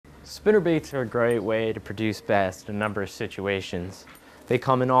Spinnerbaits are a great way to produce bass in a number of situations. They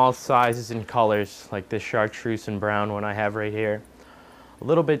come in all sizes and colors, like this chartreuse and brown one I have right here. A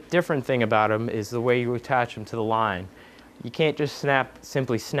little bit different thing about them is the way you attach them to the line. You can't just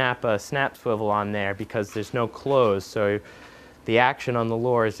simply snap a snap swivel on there because there's no close, so the action on the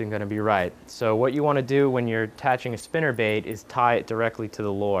lure isn't going to be right. So what you want to do when you're attaching a spinnerbait is tie it directly to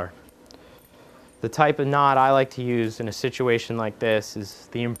the lure. The type of knot I like to use in a situation like this is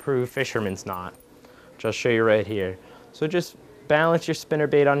the improved fisherman's knot, which I'll show you right here. So just balance your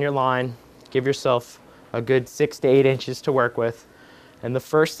spinnerbait on your line, give yourself a good 6 to 8 inches to work with, and the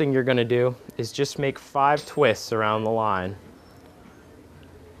first thing you're going to do is just make 5 twists around the line.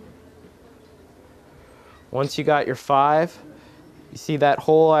 Once you got your 5, you see that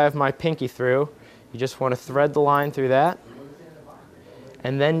hole I have my pinky through, you just want to thread the line through that.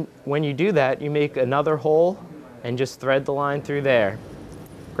 And then when you do that, you make another hole and just thread the line through there.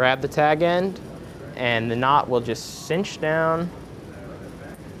 Grab the tag end and the knot will just cinch down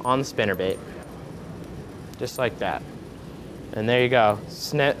on the spinnerbait. Just like that. And there you go.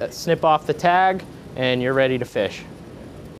 Snip off the tag and you're ready to fish.